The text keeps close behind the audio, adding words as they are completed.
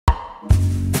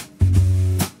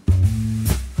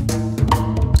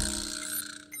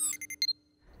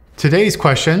Today's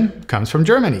question comes from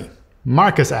Germany.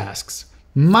 Markus asks,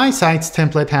 my site's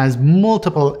template has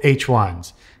multiple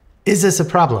H1s. Is this a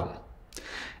problem?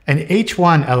 An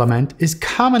H1 element is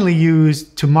commonly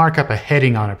used to mark up a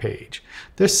heading on a page.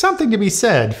 There's something to be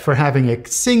said for having a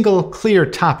single clear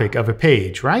topic of a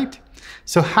page, right?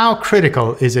 So how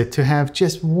critical is it to have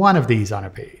just one of these on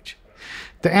a page?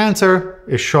 The answer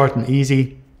is short and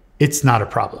easy. It's not a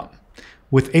problem.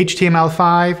 With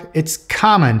HTML5, it's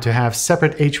common to have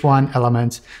separate H1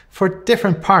 elements for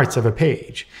different parts of a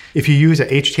page. If you use a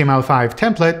HTML5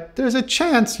 template, there's a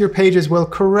chance your pages will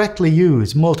correctly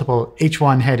use multiple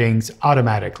H1 headings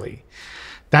automatically.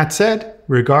 That said,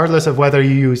 regardless of whether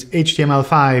you use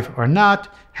HTML5 or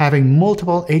not, having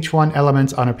multiple H1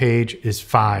 elements on a page is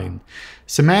fine.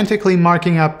 Semantically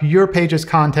marking up your page's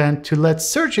content to let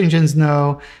search engines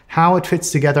know how it fits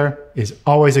together is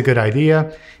always a good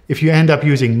idea. If you end up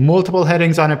using multiple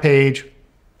headings on a page,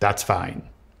 that's fine.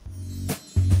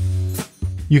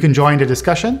 You can join the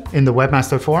discussion in the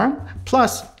Webmaster Forum,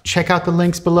 plus check out the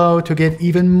links below to get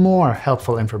even more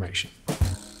helpful information.